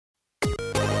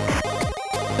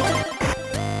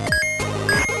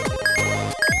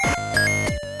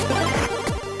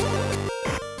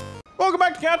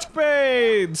welcome back to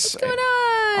CouchCapades. What's going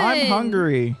on? I'm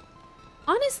hungry.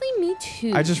 Honestly, me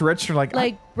too. I just registered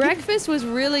breakfast was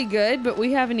really good, but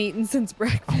we haven't eaten since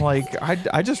breakfast.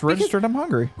 I just registered I'm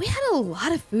hungry. We had a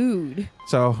lot of food.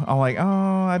 So I'm like, oh,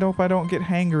 I hope I don't get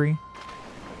hangry.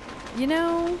 You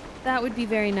know, that would be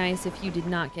very nice if you did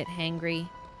not get hangry.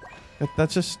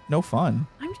 That's just no fun.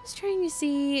 I'm just trying to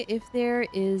see if there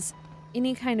is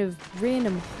any kind of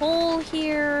random hole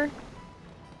here.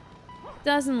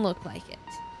 Doesn't look like it.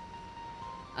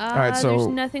 All right, so there's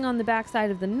nothing on the backside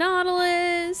of the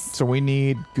Nautilus. So we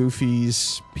need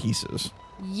Goofy's pieces.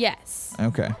 Yes.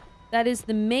 Okay. That is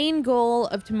the main goal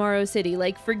of Tomorrow City.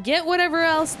 Like, forget whatever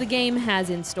else the game has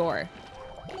in store.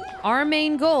 Our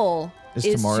main goal is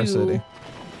Tomorrow City.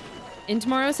 In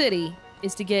Tomorrow City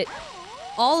is to get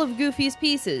all of Goofy's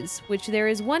pieces, which there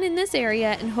is one in this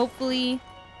area, and hopefully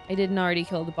I didn't already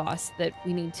kill the boss that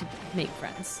we need to make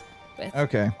friends with.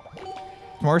 Okay.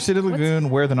 Tomorrow City Lagoon,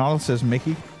 where the Nautilus says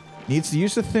Mickey needs to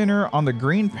use the thinner on the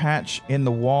green patch in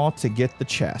the wall to get the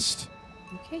chest.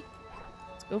 Okay.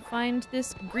 Let's go find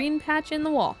this green patch in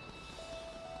the wall.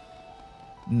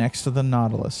 Next to the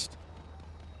Nautilus.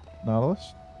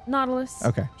 Nautilus? Nautilus.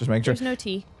 Okay, just make sure. There's no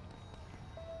T.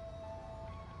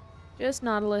 Just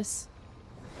Nautilus.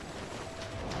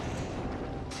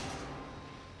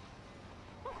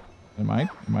 Am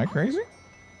I crazy?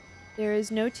 There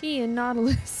is no T in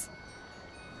Nautilus.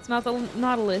 It's not the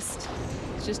Nautilus.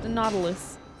 It's just a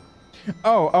Nautilus.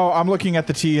 Oh, I'm looking at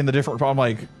the T in the different. I'm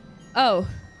like, oh.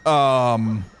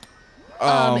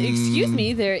 Excuse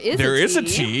me. There is a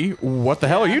T. What the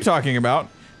hell are you talking about?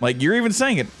 Like, you're even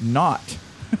saying it. Not.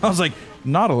 I was like,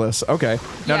 Nautilus. Okay.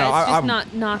 No, I'm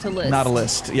not Nautilus.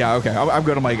 Nautilus. Yeah. Okay. I'm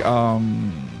going to like,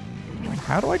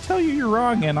 how do I tell you you're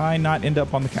wrong and I not end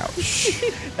up on the couch?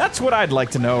 That's what I'd like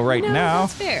to know right now.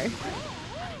 That's fair.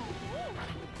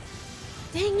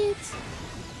 Dang it.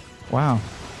 Wow.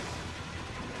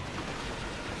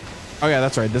 Oh yeah,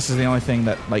 that's right. This is the only thing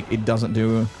that like it doesn't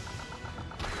do.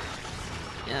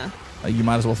 Yeah. You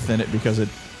might as well thin it because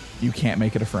you can't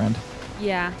make it a friend.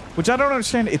 Yeah. Which I don't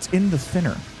understand. It's in the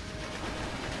thinner.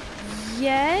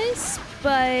 Yes,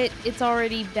 but it's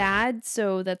already bad,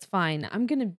 so that's fine. I'm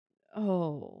gonna...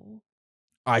 Oh.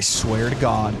 I swear to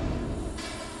God.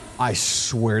 I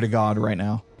swear to God right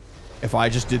now. If I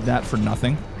just did that for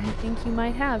nothing. I think you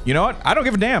might have. You know what? I don't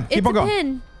give a damn. Keep on going.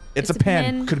 Pen. It's a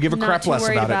pen. Could give a crap less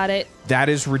about it. That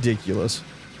is ridiculous.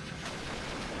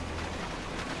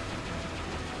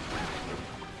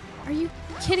 Are you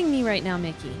kidding me right now,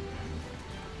 Mickey?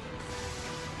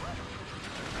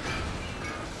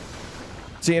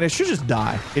 See, and it should just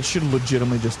die. It should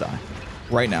legitimately just die.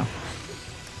 Right now.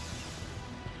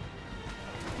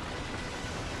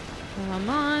 Come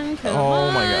on, come on.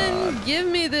 Oh my God. Give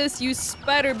me this, you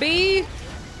spider bee.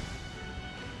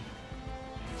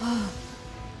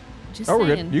 Just saying.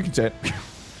 We're good. You can say it.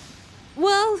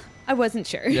 Well, I wasn't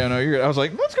sure. Yeah, no, you're good. I was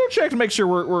like, let's go check to make sure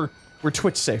we're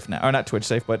Twitch safe now. Or not Twitch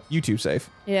safe, but YouTube safe.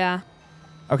 Yeah.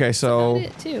 Okay, so... That's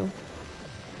about it too.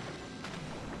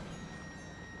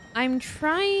 I'm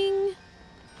trying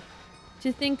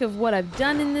to think of what I've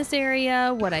done in this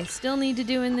area, what I still need to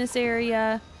do in this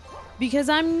area, because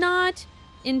I'm not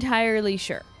entirely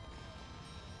sure.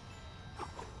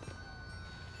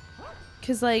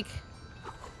 Because, like,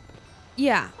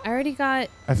 yeah, I already got.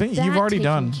 I think you've already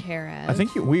done. I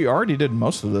think we already did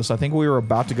most of this. I think we were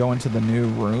about to go into the new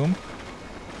room.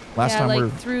 Last time we were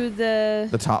through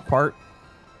the top part.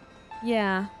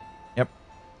 Yeah. Yep.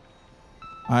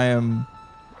 I am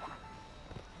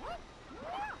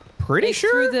pretty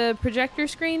sure through the projector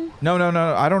screen. No.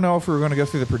 I don't know if we were going to go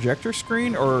through the projector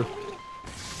screen or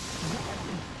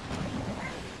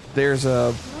there's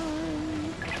a.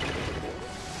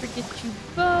 Forget you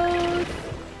both.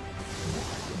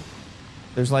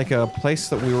 There's like a place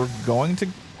that we were going to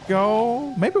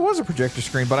go. Maybe it was a projector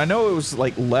screen, but I know it was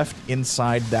like left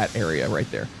inside that area right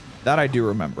there. That I do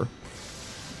remember.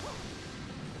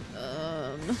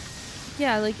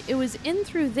 Yeah, like it was in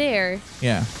through there.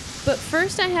 Yeah. But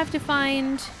first I have to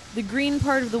find the green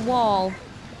part of the wall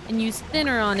and use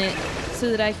thinner on it so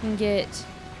that I can get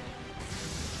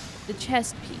the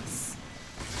chest piece.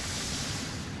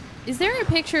 Is there a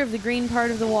picture of the green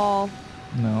part of the wall?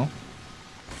 No.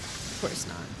 Of course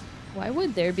not. Why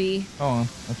would there be? Oh,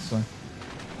 that's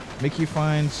Mickey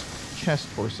finds chest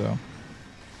torso.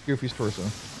 Goofy's torso.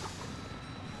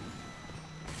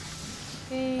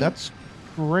 Okay. That's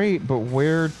great, but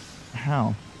where?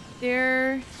 How?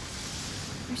 There's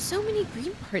so many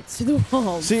green parts to the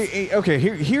walls. See, okay,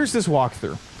 here's this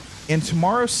walkthrough. In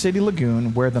Tomorrow City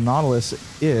Lagoon, where the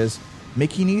Nautilus is,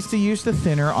 Mickey needs to use the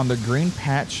thinner on the green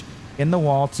patch in the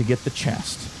wall to get the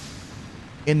chest.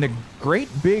 In the Great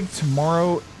Big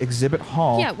Tomorrow exhibit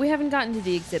hall. Yeah, we haven't gotten to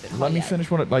the exhibit hall Let me yet. finish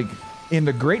what it, like, in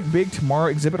the Great Big Tomorrow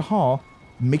exhibit hall,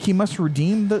 Mickey must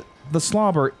redeem the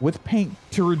slobber with paint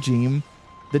to redeem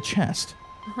the chest.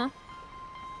 Uh-huh.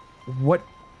 What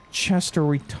chest are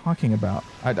we talking about?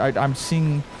 I'm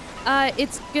seeing...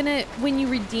 It's gonna, when you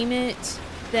redeem it,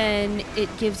 then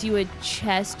it gives you a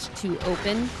chest to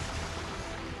open.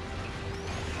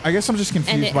 I guess I'm just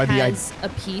confused and by it the... has a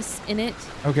piece in it.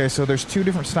 Okay, so there's two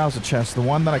different styles of chests. The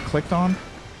one that I clicked on,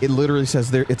 it literally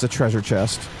says there it's a treasure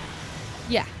chest.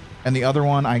 Yeah. And the other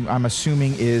one, I'm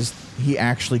assuming, is he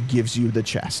actually gives you the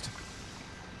chest.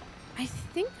 I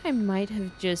think I might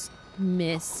have just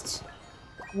missed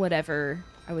whatever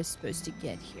I was supposed to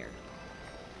get here.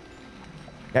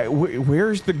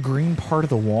 Where's the green part of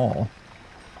the wall?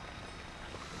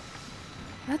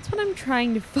 That's what I'm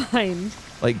trying to find.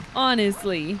 Like,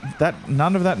 honestly. that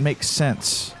none of that makes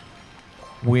sense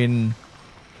when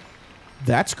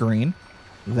that's green.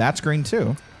 That's green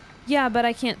too. Yeah, but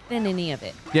I can't thin any of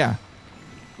it. Yeah.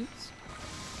 Oops.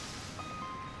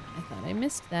 I thought I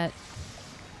missed that.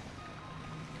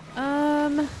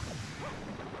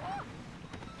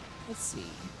 Let's see.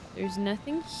 There's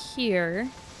nothing here.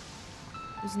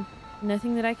 There's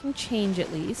nothing that I can change,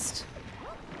 at least.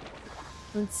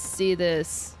 Let's see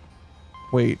this.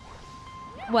 Wait.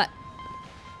 What?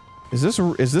 Is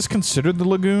this considered the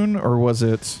lagoon, or was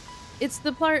it? It's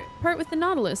the part with the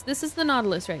Nautilus. This is the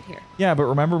Nautilus right here. Yeah, but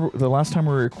remember the last time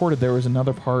we recorded, there was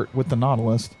another part with the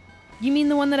Nautilus. You mean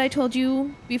the one that I told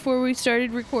you before we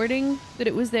started recording that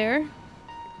it was there?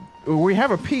 We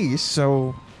have a piece,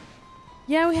 so...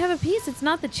 Yeah, we have a piece. It's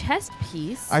not the chest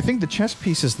piece. I think the chest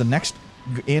piece is the next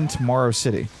in Tomorrow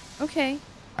City. Okay.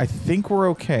 I think we're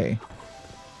okay.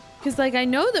 Because, like, I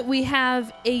know that we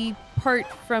have a part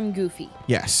from Goofy.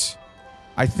 Yes.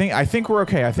 I think we're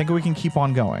okay. I think we can keep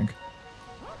on going.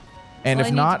 And well,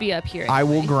 if I not, need to be up here I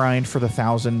will anyway. grind for the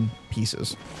 1,000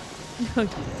 pieces.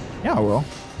 Yeah, I will.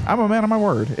 I'm a man of my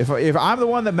word. If I'm the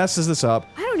one that messes this up...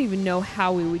 I don't even know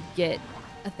how we would get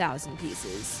 1,000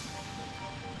 pieces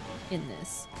in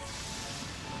this.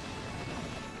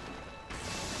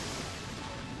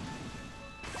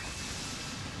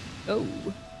 Oh.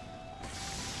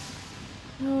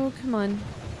 Oh, come on.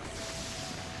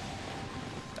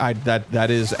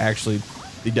 That is actually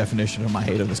the definition of my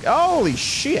hate of this. Holy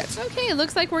shit! Okay, it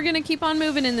looks like we're gonna keep on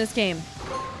moving in this game.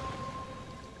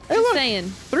 Hey, Just look! saying.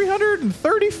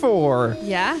 334!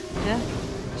 Yeah.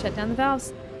 Shut down the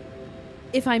valves.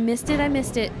 If I missed it, I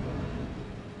missed it.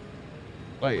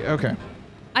 Like, okay.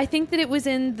 I think that it was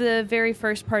in the very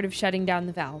first part of shutting down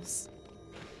the valves.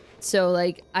 So,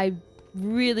 like, I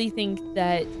really think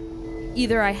that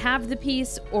either I have the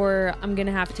piece or I'm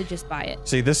gonna have to just buy it.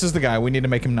 See, this is the guy. We need to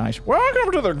make him nice.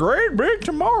 Welcome to the Great Big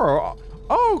Tomorrow.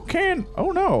 Oh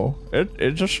no.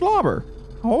 It's a slobber.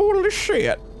 Holy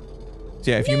shit.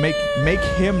 So yeah, if you make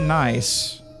him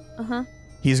nice,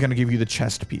 he's gonna give you the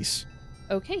chest piece.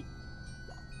 Okay.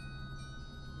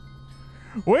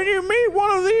 When you meet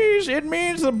one of these, it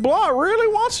means the blot really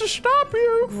wants to stop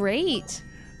you. Great.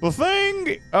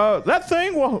 That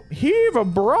thing will heave a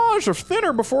barrage of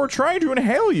thinner before trying to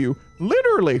inhale you.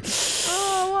 Literally.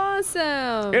 Oh,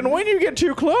 awesome. And when you get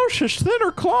too close, his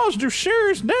thinner claws do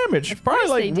serious damage. Probably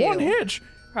like they one do. hit.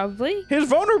 Probably. He's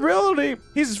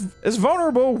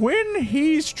vulnerable when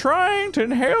he's trying to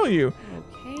inhale you.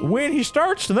 Okay. When he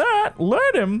starts that,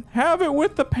 let him have it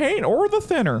with the paint or the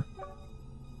thinner.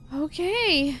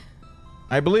 Okay.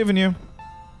 I believe in you.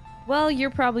 Well, you're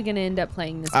probably gonna end up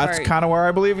playing this That's part. kind of where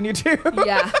I believe in you too.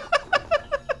 Yeah.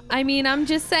 I mean, I'm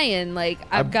just saying, like,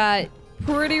 I've got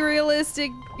pretty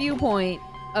realistic viewpoint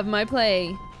of my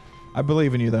play. I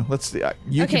believe in you though. Let's see.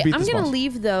 You Okay, can beat I'm this gonna boss.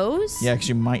 leave those. Yeah, because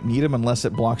you might need them unless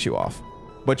it blocks you off.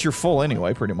 But you're full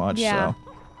anyway, pretty much. Yeah. So.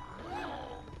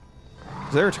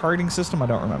 Is there a targeting system? I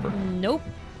don't remember. Nope.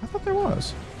 I thought there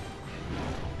was.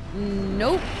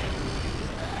 Nope.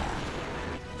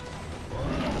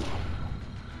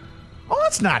 Oh,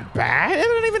 that's not bad. It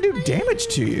didn't even do damage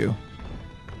to you.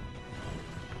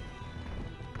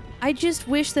 I just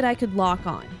wish that I could lock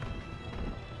on.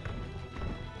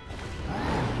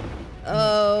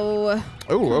 Oh.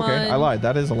 Oh, okay. on. I lied.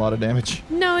 That is a lot of damage.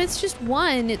 No, it's just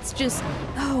one. It's just.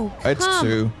 Oh, come. It's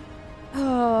two.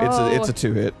 Oh. It's a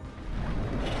 2-hit.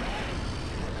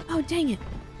 Oh, dang it.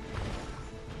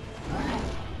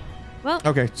 Well.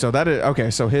 Okay, so that is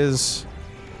okay. So his.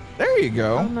 There you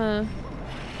go. I'm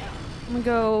gonna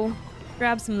go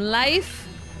grab some life,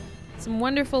 some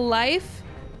wonderful life,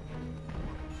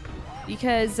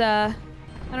 because I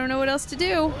don't know what else to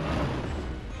do.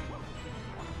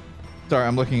 Sorry,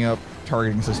 I'm looking up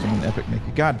targeting system in Epic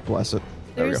Mickey. God bless it.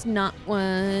 There we There's go. not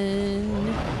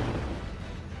one.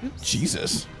 Oops.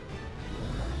 Jesus.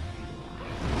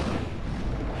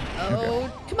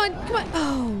 Oh, come on, come on.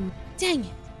 Oh, dang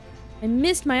it. I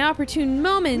missed my opportune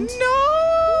moment. No!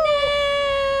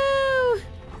 No!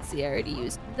 See, I already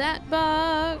used that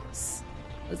box.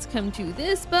 Let's come to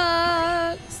this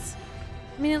box.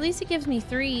 I mean, at least it gives me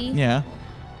 3. Yeah.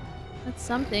 That's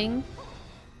something.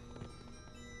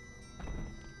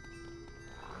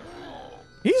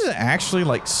 He's actually,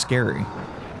 like, scary.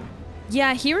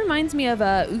 Yeah, he reminds me of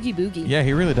Oogie Boogie. Yeah,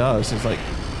 he really does. It's like...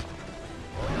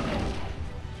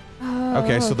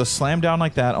 Okay, so the slam down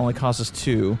like that only costs us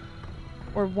 2.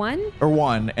 Or 1? Or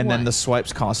 1, and then One. the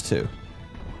swipes cost 2.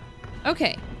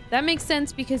 Okay, that makes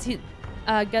sense because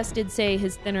Gus did say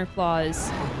his thinner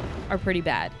claws are pretty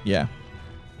bad. Yeah.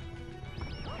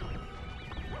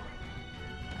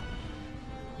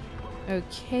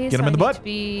 Okay, Get so him in the I butt.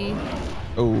 need to be...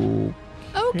 Oh.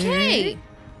 Okay.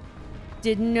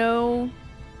 Didn't know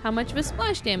how much of a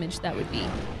splash damage that would be.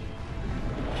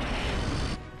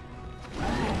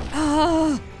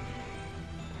 Oh,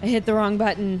 I hit the wrong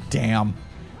button. Damn.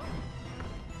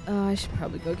 Oh, I should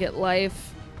probably go get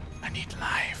life. I need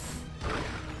life.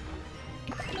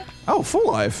 Oh, full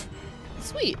life.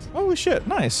 Sweet. Holy shit,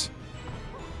 nice.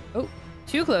 Oh,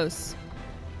 too close.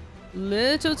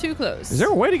 Little too close. Is there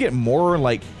a way to get more,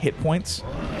 like, hit points?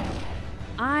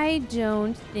 I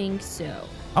don't think so.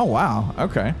 Oh, wow.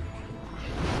 Okay.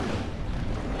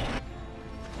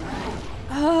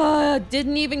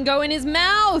 Didn't even go in his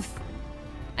mouth.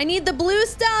 I need the blue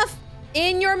stuff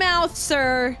in your mouth,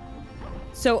 sir.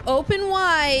 So open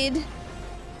wide.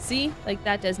 See? Like,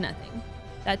 that does nothing.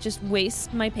 That just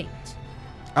wastes my paint.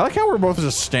 I like how we're both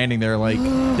just standing there like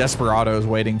desperados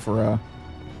waiting for a...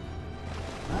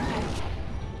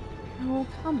 Oh,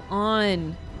 come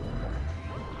on.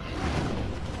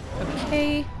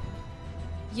 Okay.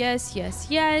 Yes, yes,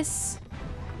 yes.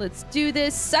 Let's do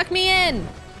this. Suck me in.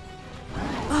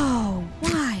 Oh,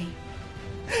 why?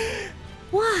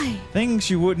 Why? Things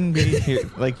you wouldn't be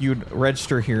like you'd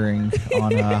register hearing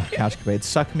on CouchCapades.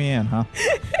 Suck me in, huh?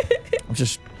 I'm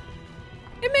just...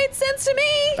 It made sense to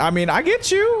me. I mean, I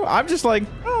get you. I'm just like,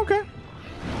 oh, okay.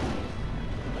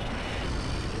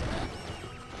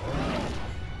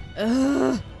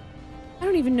 Ugh. I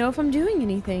don't even know if I'm doing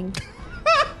anything.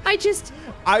 I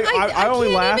only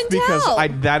can't laugh even because tell.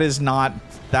 that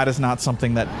is not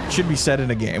something that should be said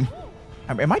in a game.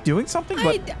 Am I doing something?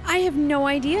 But I have no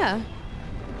idea.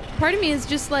 Part of me is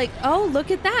just like, oh, look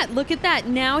at that. Look at that.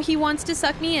 Now he wants to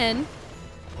suck me in.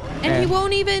 And he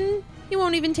won't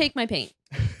even take my paint.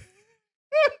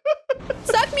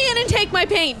 Suck me in and take my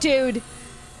paint, dude.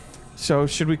 So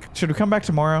should we come back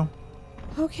tomorrow?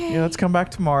 Okay. Yeah, let's come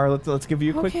back tomorrow. Let's give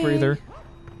you a quick Okay. breather.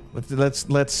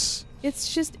 Let's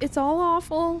It's all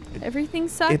awful. Everything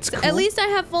sucks. It's cool. At least I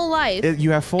have full life.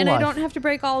 you have full and life. I don't have to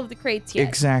break all of the crates yet.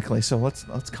 Exactly. So let's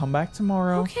come back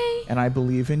tomorrow. Okay. And I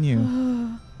believe in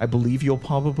you. I believe you'll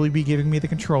probably be giving me the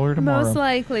controller tomorrow. Most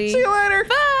likely. See you later.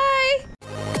 Bye.